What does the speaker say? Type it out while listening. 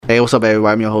Hey, what's up,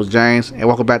 everybody? I'm your host, James, and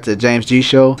welcome back to the James G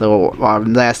Show. So, our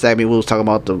last segment, we was talking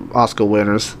about the Oscar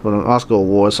winners for the Oscar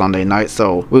Awards Sunday night.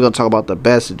 So, we're going to talk about the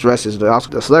best dresses the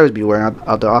celebrities be wearing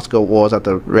at the Oscar Awards at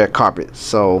the red carpet.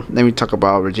 So, let me talk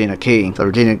about Regina King. So,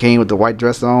 Regina King with the white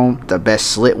dress on, the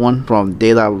best slit one from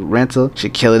De La Renta. She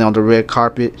killing on the red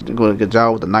carpet. She doing a good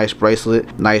job with a nice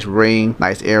bracelet, nice ring,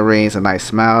 nice earrings, a nice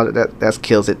smile. That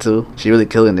kills it too. She really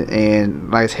killing it. And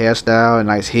nice hairstyle and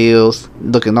nice heels,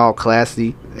 looking all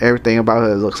classy. Everything about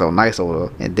her looks so nice over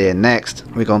her. And then next,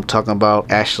 we're gonna talk about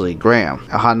Ashley Graham.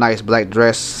 Her nice black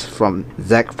dress from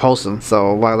Zac Posen.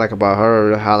 So what I like about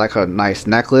her, I like her nice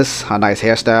necklace, her nice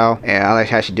hairstyle, and I like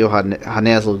how she do her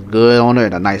nails look good on her,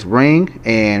 and a nice ring.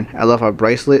 And I love her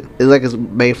bracelet. It's like it's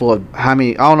made full of I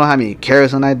don't know how many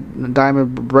carats on that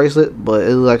diamond bracelet, but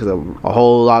it looks like a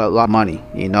whole lot of money,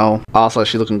 you know. Also,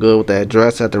 she looking good with that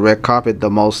dress at the red carpet, the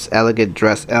most elegant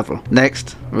dress ever.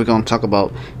 Next, we're gonna talk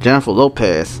about Jennifer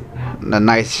Lopez. A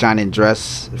nice shining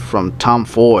dress from Tom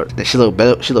Ford. She look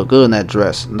good in that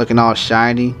dress, looking all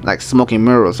shiny like smoking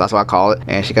mirrors. That's what I call it.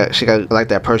 And she got like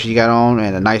that purse she got on,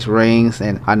 and the nice rings,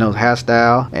 and I know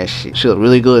hairstyle. And she look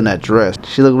really good in that dress.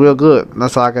 She look real good.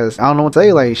 That's all I don't know what to tell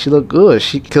you. Like, she look good.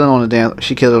 She killing on the dance.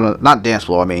 She killing on the, not dance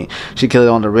floor. I mean, she killing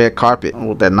on the red carpet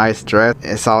with that nice dress.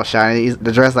 It's all shiny.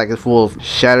 The dress like it's full of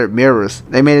shattered mirrors.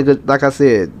 They made a good, like I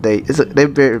said, they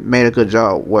made a good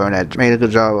job wearing that. Made a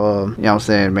good job. You know what I'm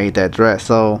saying? Made that dress.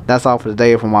 So that's all for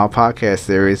today from our podcast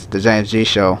series, the James G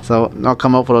Show. So I'll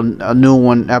come up with a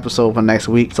new episode for next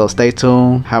week. So stay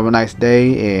tuned, have a nice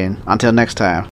day, and until next time.